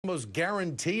almost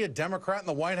guarantee a Democrat in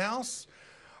the White House?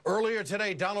 Earlier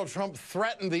today, Donald Trump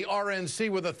threatened the RNC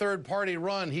with a third-party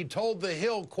run. He told The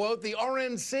Hill, quote, "The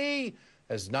RNC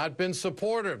has not been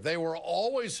supportive. They were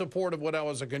always supportive when I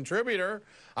was a contributor.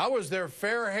 I was their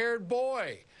fair-haired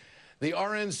boy." The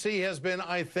RNC has been,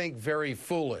 I think, very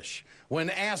foolish. When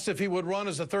asked if he would run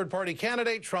as a third-party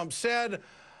candidate, Trump said,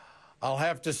 "I'll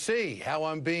have to see how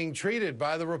I'm being treated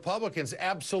by the Republicans.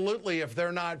 Absolutely, if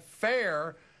they're not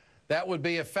fair, that would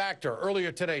be a factor."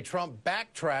 Earlier today, Trump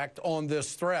backtracked on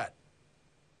this threat.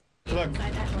 Look,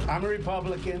 I'm a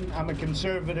Republican, I'm a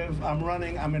conservative, I'm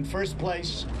running, I'm in first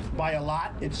place by a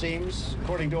lot, it seems,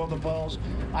 according to all the polls.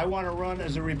 I want to run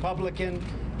as a Republican.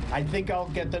 I think I'll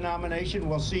get the nomination.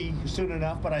 We'll see soon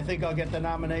enough, but I think I'll get the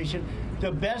nomination.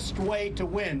 The best way to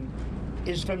win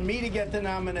is for me to get the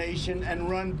nomination and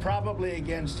run probably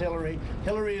against Hillary.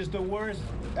 Hillary is the worst,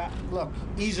 look,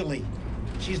 easily.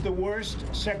 She's the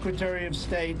worst Secretary of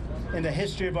State in the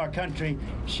history of our country.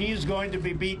 She's going to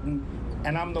be beaten,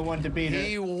 and I'm the one to beat her.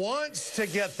 He wants to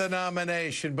get the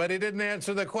nomination, but he didn't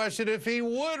answer the question if he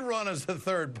would run as a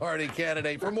third-party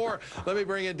candidate. For more, let me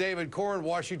bring in David Corn,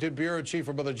 Washington Bureau Chief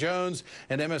for Mother Jones,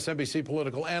 and MSNBC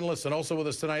political analyst, and also with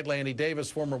us tonight, Lanny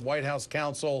Davis, former White House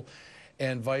counsel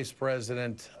and vice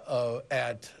president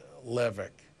at Levick.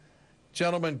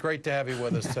 Gentlemen, great to have you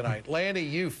with us tonight. Lanny,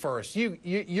 you first.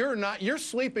 You're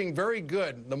sleeping very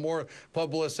good the more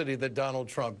publicity that Donald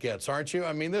Trump gets, aren't you?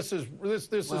 I mean, this is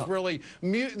really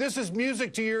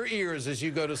music to your ears as you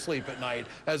go to sleep at night,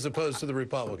 as opposed to the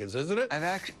Republicans, isn't it?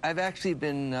 I've actually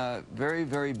been very,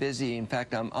 very busy. In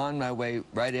fact, I'm on my way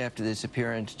right after this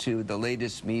appearance to the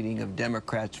latest meeting of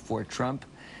Democrats for Trump,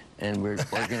 and we're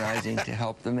organizing to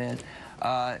help the man.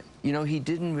 You know, he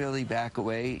didn't really back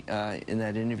away in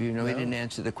that interview. No, he didn't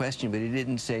answer the question, but he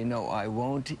didn't say, "No, I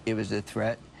won't." It was a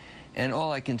threat. And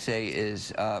all I can say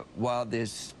is, while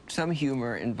there's some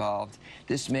humor involved,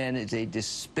 this man is a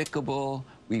despicable,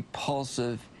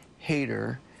 repulsive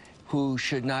hater who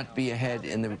should not be ahead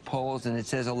in the polls. And it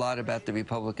says a lot about the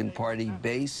Republican Party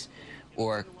base,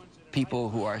 or people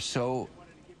who are so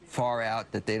far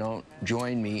out that they don't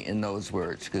join me in those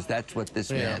words, because that's what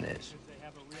this man is.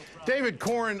 David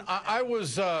Corn, I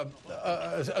was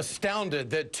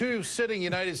astounded that two sitting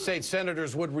United States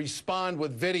senators would respond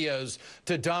with videos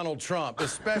to Donald Trump,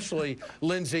 especially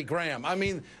Lindsey Graham. I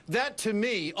mean, that to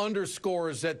me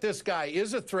underscores that this guy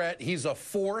is a threat. He's a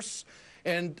force,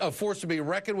 and a force to be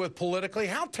reckoned with politically.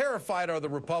 How terrified are the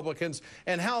Republicans,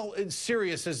 and how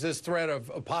serious is this threat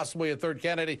of possibly a third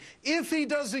candidate if he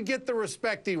doesn't get the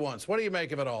respect he wants? What do you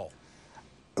make of it all?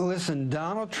 Listen,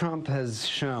 Donald Trump has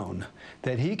shown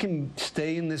that he can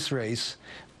stay in this race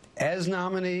as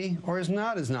nominee or as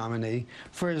not as nominee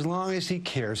for as long as he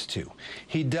cares to.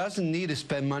 He doesn't need to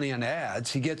spend money on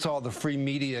ads. He gets all the free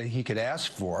media he could ask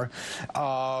for.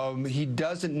 He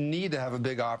doesn't need to have a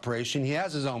big operation. He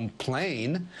has his own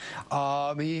plane.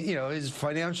 You know, his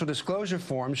financial disclosure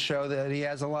forms show that he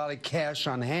has a lot of cash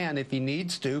on hand if he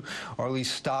needs to, or at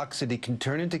least stocks that he can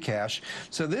turn into cash.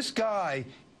 So this guy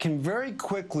can very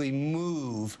quickly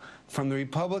move from the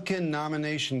Republican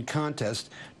nomination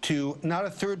contest to not a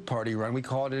third-party run. We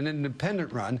call it an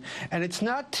independent run. And it's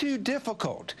not too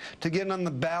difficult to get on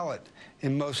the ballot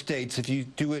in most states if you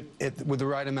do it with the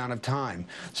right amount of time.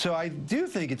 So I do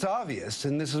think it's obvious,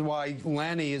 and this is why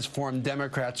Lanny has formed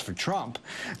Democrats for Trump,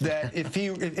 that if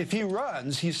he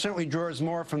runs, he certainly draws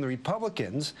more from the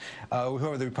Republicans,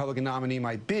 whoever the Republican nominee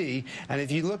might be. And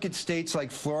if you look at states like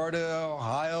Florida,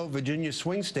 Ohio, Virginia,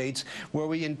 swing states, where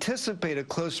we anticipate a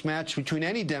close match between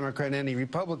any Democrat and any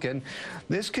Republican,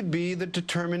 this could be the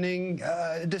determining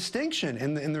distinction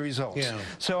in the results. Yeah.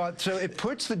 So it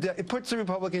puts the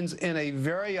Republicans in a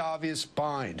very obvious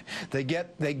bind. They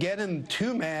get him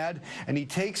too mad, and he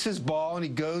takes his ball and he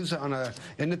goes on an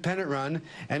independent run.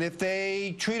 And if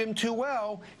they treat him too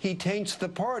well, he taints the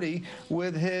party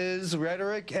with his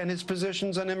rhetoric and his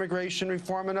positions on immigration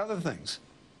reform and other things.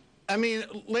 I mean,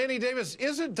 Lanny Davis,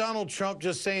 isn't Donald Trump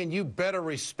just saying, "You better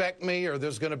respect me or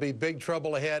there's going to be big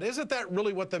trouble ahead"? Isn't that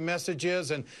really what the message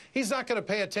is? And he's not going to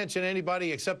pay attention to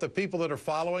anybody except the people that are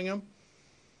following him?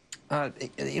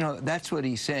 You know, that's what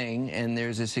he's saying, and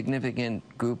there's a significant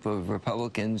group of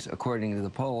Republicans, according to the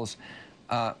polls,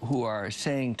 who are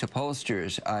saying to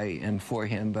pollsters, "I am for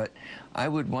him." But I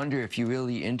would wonder, if you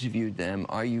really interviewed them,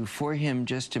 are you for him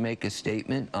just to make a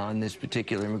statement on this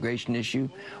particular immigration issue,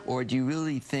 or do you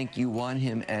really think you want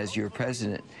him as your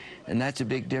president? And that's a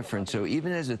big difference. So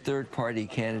even as a third-party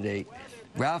candidate,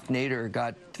 Ralph Nader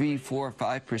got 3, 4,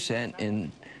 5%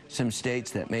 in some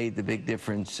states that made the big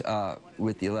difference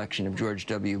with the election of George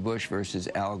W. Bush versus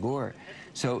Al Gore.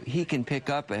 So he can pick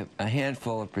up a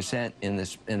handful of percent in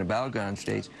the battleground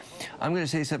states. I'm going to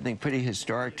say something pretty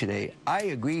historic today. I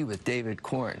agree with David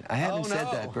Corn. I haven't said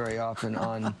that very often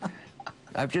on.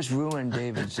 I've just ruined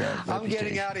David's reputation. I'm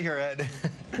getting out of here, Ed.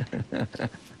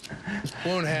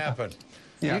 Won't happen.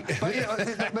 Yeah,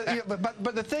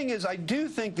 but the thing is, I do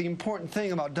think the important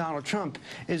thing about Donald Trump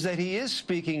is that he is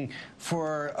speaking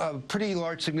for a pretty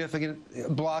large,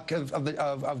 significant block of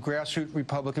grassroots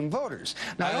Republican voters.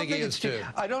 Now, I don't think it's too.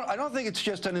 I don't think it's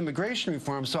just on immigration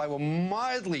reform. So I will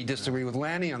mildly disagree with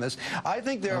Lanny on this. I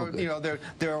think there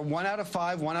are 1 out of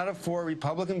 5, 1 out of 4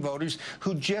 Republican voters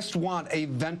who just want a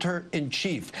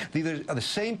ventor-in-chief. These are the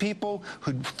same people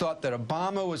who thought that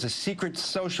Obama was a secret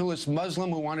socialist Muslim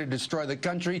who wanted to destroy the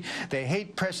country. They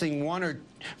hate pressing 1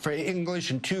 for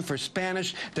English and 2 for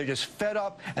Spanish. They're just fed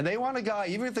up, and they want a guy,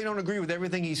 even if they don't agree with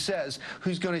everything he says,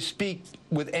 who's going to speak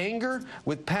with anger,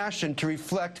 with passion, to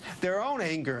reflect their own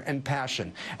anger and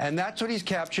passion. And that's what he's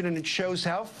captured, and it shows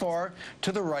how far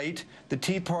to the right the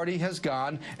Tea Party has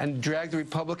gone and dragged the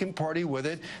Republican Party with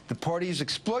it. The party has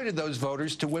exploited those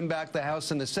voters to win back the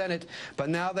House and the Senate, but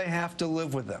now they have to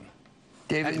live with them.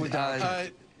 David,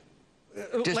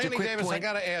 Lanny Davis, I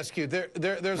got to ask you,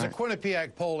 there's a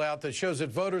Quinnipiac poll out that shows that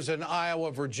voters in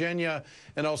Iowa, Virginia,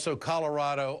 and also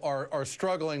Colorado are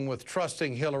struggling with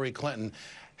trusting Hillary Clinton.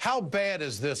 How bad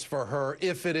is this for her,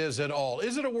 if it is at all?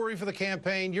 Is it a worry for the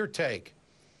campaign? Your take?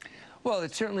 Well,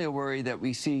 it's certainly a worry that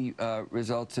we see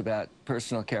results about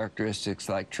personal characteristics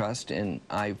like trust, and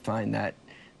I find that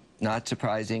not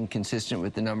surprising, consistent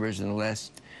with the numbers in the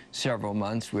last several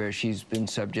months where she's been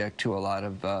subject to a lot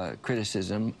of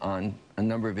criticism on a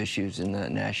number of issues in the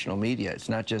national media. It's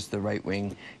not just the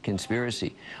right-wing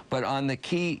conspiracy. But on the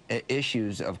key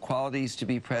issues of qualities to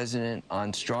be president,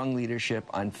 on strong leadership,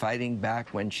 on fighting back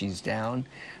when she's down,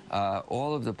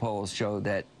 all of the polls show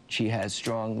that she has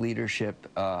strong leadership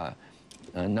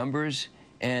numbers.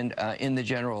 And in the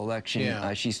general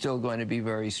election, she's still going to be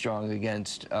very strong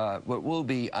against what will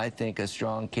be, I think, a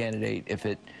strong candidate if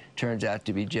it turns out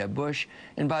to be Jeb Bush.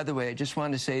 And by the way, I just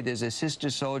want to say there's a sister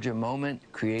soldier moment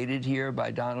created here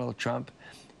by Donald Trump.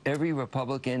 Every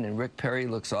Republican, and Rick Perry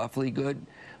looks awfully good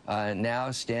now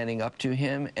standing up to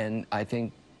him, and I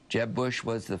think Jeb Bush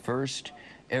was the first.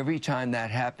 Every time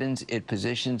that happens, it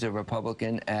positions a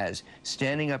Republican as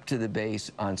standing up to the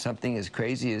base on something as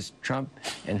crazy as Trump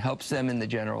and helps them in the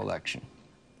general election.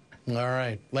 All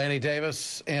right. Lanny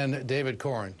Davis and David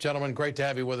Corn. Gentlemen, great to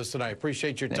have you with us tonight.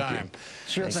 Appreciate your time.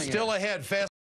 Sure thing. Still ahead. Fast